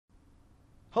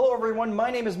Hello everyone,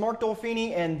 my name is Mark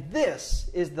Dolfini and this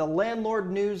is the Landlord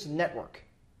News Network.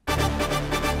 Hi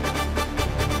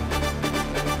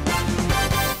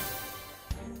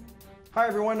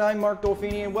everyone, I'm Mark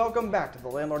Dolfini and welcome back to the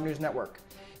Landlord News Network.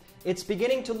 It's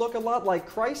beginning to look a lot like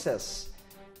crisis.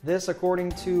 This,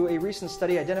 according to a recent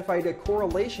study, identified a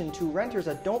correlation to renters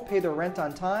that don't pay their rent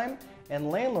on time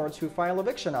and landlords who file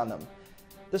eviction on them.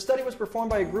 The study was performed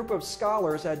by a group of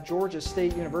scholars at Georgia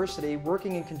State University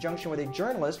working in conjunction with a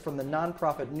journalist from the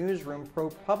nonprofit newsroom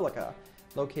ProPublica,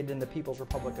 located in the People's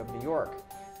Republic of New York.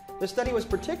 The study was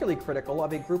particularly critical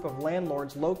of a group of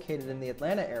landlords located in the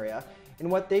Atlanta area in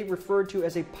what they referred to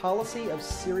as a policy of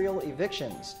serial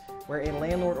evictions, where a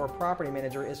landlord or property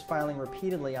manager is filing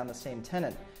repeatedly on the same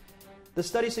tenant. The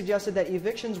study suggested that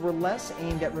evictions were less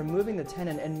aimed at removing the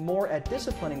tenant and more at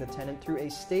disciplining the tenant through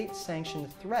a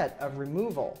state-sanctioned threat of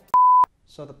removal.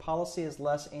 So the policy is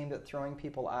less aimed at throwing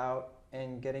people out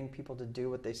and getting people to do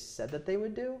what they said that they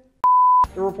would do?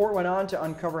 The report went on to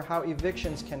uncover how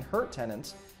evictions can hurt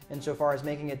tenants, insofar as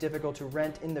making it difficult to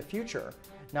rent in the future,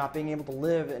 not being able to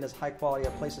live in as high quality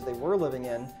of places they were living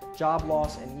in, job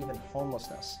loss, and even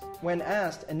homelessness. When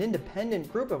asked, an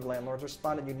independent group of landlords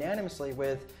responded unanimously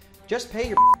with, "Just pay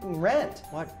your rent."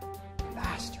 What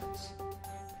bastards.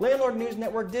 Landlord News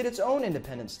Network did its own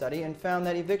independent study and found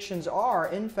that evictions are,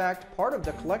 in fact, part of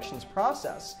the collections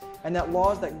process, and that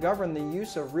laws that govern the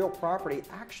use of real property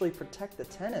actually protect the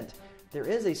tenant. There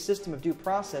is a system of due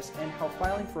process, and how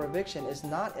filing for eviction is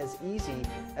not as easy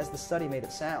as the study made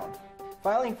it sound.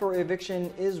 Filing for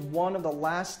eviction is one of the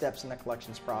last steps in the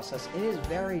collections process. It is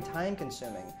very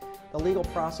time-consuming. The legal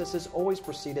process is always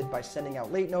preceded by sending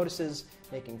out late notices,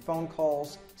 making phone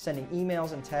calls, sending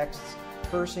emails and texts,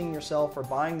 cursing yourself for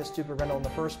buying the stupid rental in the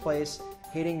first place,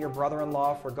 hating your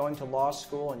brother-in-law for going to law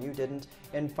school and you didn't,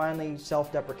 and finally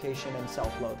self-deprecation and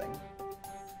self-loathing.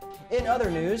 In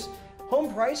other news,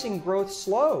 home pricing growth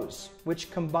slows, which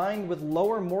combined with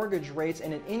lower mortgage rates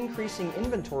and an increasing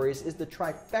inventories is the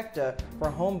trifecta for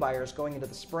home buyers going into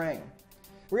the spring.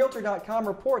 Realtor.com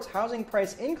reports housing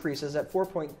price increases at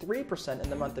 4.3% in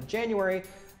the month of January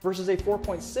versus a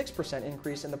 4.6%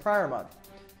 increase in the prior month.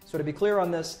 So to be clear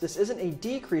on this isn't a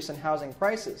decrease in housing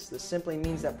prices. This simply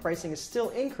means that pricing is still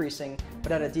increasing,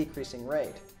 but at a decreasing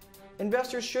rate.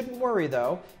 Investors shouldn't worry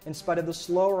though. In spite of the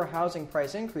slower housing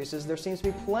price increases, there seems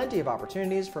to be plenty of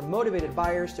opportunities for motivated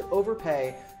buyers to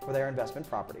overpay for their investment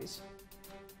properties.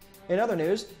 In other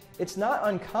news, it's not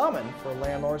uncommon for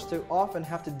landlords to often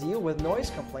have to deal with noise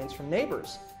complaints from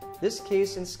neighbors. This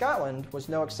case in Scotland was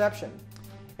no exception.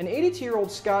 An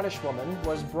 82-year-old Scottish woman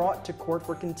was brought to court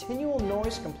for continual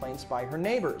noise complaints by her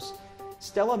neighbors.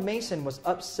 Stella Mason was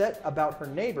upset about her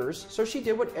neighbors, so she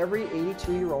did what every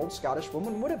 82-year-old Scottish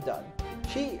woman would have done.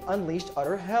 She unleashed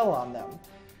utter hell on them,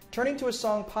 turning to a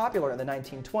song popular in the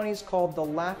 1920s called The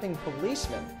Laughing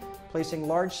Policeman, placing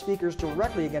large speakers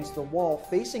directly against the wall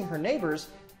facing her neighbors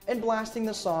and blasting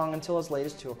the song until as late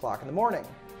as 2 o'clock in the morning.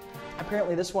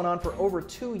 Apparently this went on for over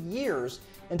 2 years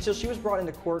until she was brought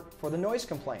into court for the noise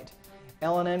complaint.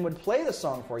 L&N would play the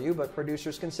song for you, but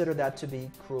producers considered that to be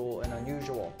cruel and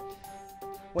unusual.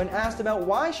 When asked about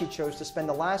why she chose to spend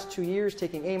the last 2 years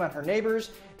taking aim on her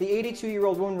neighbors, the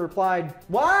 82-year-old woman replied,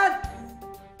 "What?"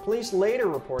 Police later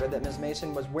reported that Ms.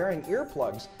 Mason was wearing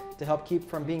earplugs to help keep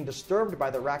from being disturbed by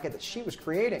the racket that she was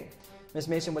creating. Ms.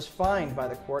 Mason was fined by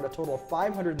the court a total of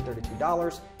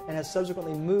 $532 and has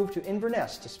subsequently moved to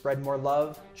Inverness to spread more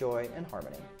love, joy, and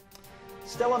harmony.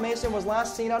 Stella Mason was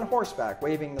last seen on horseback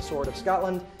waving the sword of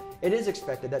Scotland. It is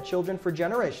expected that children for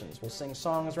generations will sing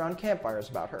songs around campfires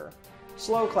about her.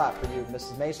 Slow clap for you,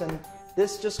 Mrs. Mason.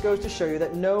 This just goes to show you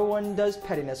that no one does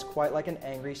pettiness quite like an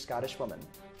angry Scottish woman.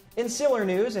 In Siller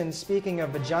news, and speaking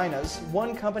of vaginas,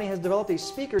 one company has developed a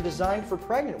speaker designed for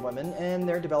pregnant women and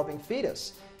their developing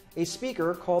fetus. A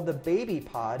speaker called the Baby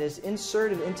Pod is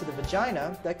inserted into the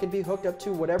vagina that can be hooked up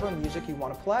to whatever music you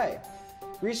want to play.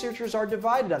 Researchers are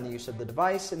divided on the use of the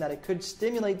device and that it could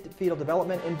stimulate fetal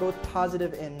development in both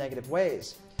positive and negative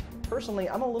ways. Personally,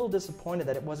 I'm a little disappointed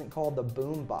that it wasn't called the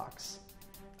Boom Box.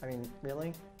 I mean,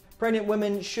 really? Pregnant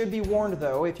women should be warned,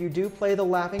 though, if you do play the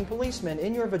Laughing Policeman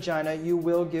in your vagina, you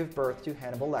will give birth to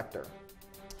Hannibal Lecter.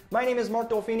 My name is Mark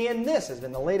Dolfini, and this has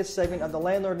been the latest segment of the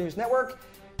Landlord News Network.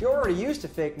 You're already used to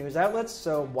fake news outlets,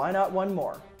 so why not one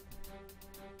more?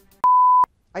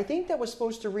 I think that was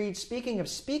supposed to read, speaking of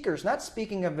speakers, not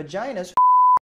speaking of vaginas.